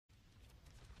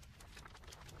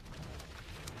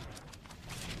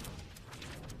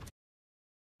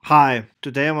Hi,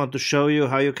 today I want to show you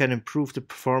how you can improve the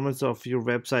performance of your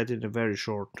website in a very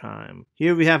short time.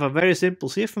 Here we have a very simple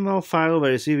CFML file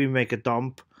where you see we make a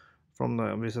dump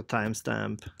with a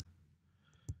timestamp.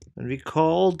 And we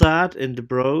call that in the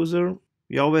browser.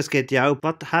 We always get the out.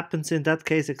 What happens in that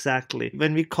case exactly?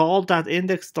 When we call that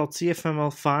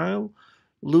index.cfml file,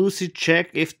 Lucee check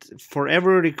if for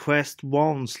every request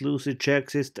once, Lucee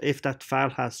checks if that file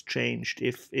has changed.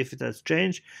 If it has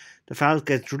changed, the file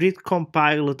gets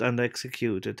recompiled and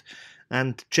executed.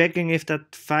 And checking if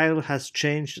that file has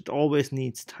changed, it always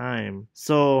needs time.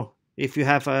 So if you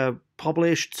have a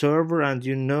published server and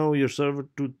you know your server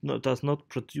does not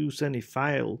produce any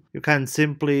file, you can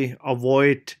simply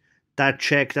avoid that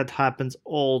check that happens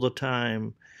all the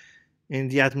time. In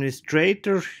the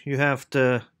administrator, you have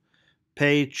the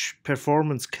page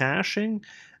performance caching,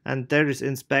 and there is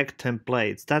inspect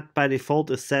templates. That by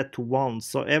default is set to once,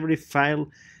 so every file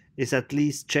is at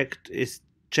least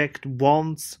checked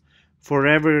once for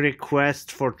every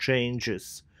request for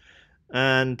changes.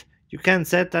 And you can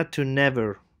set that to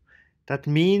never. That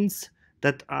means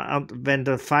that when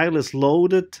the file is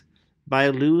loaded by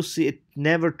Lucee, it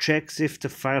never checks if the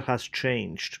file has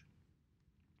changed.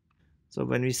 So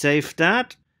when we save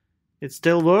that, it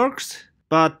still works,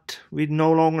 but we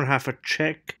no longer have a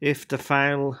check if the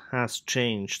file has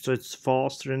changed. So it's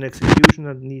faster in execution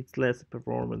and needs less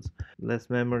performance, less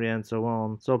memory, and so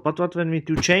on. So, but what when we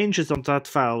do changes on that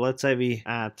file? Let's say we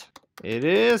add it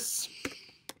is,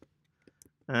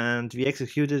 and we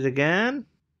execute it again.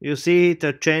 You see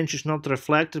the change is not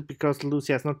reflected because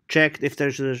Lucee has not checked if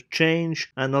there's a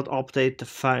change and not update the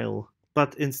file.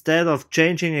 But instead of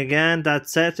changing again that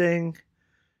setting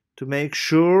to make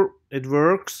sure it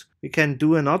works, we can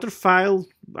do another file.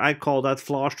 I call that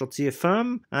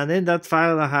flash.cfm, and in that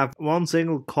file I have one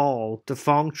single call, the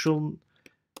function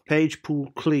page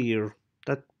pool clear.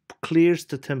 That clears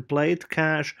the template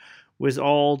cache with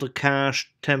all the cached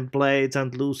templates,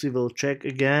 and Lucee will check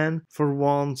again for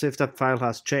once if that file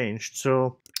has changed.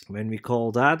 So when we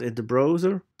call that in the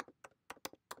browser,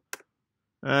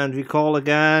 and we call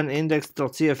again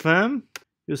index.cfm,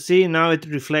 you see now it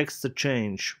reflects the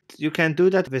change. You can do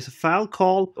that with a file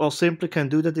call, or simply can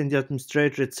do that in the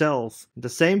administrator itself. The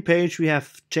same page we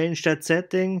have changed that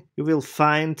setting, you will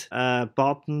find a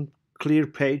button clear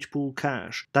page pool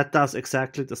cache. That does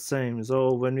exactly the same.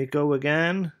 So when we go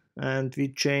again and we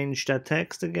change that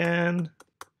text again,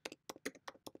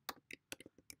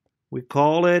 we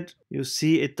call it, you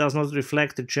see it does not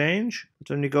reflect the change. But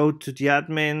when we go to the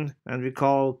admin and we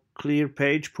call clear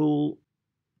page pool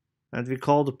and we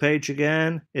call the page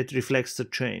again, it reflects the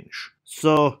change.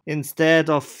 So instead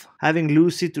of having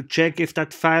Lucee to check if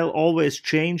that file always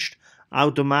changed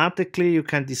automatically, you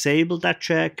can disable that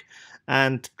check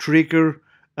and trigger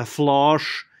a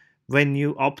flush when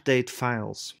you update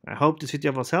files. I hope this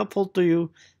video was helpful to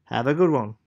you. Have a good one.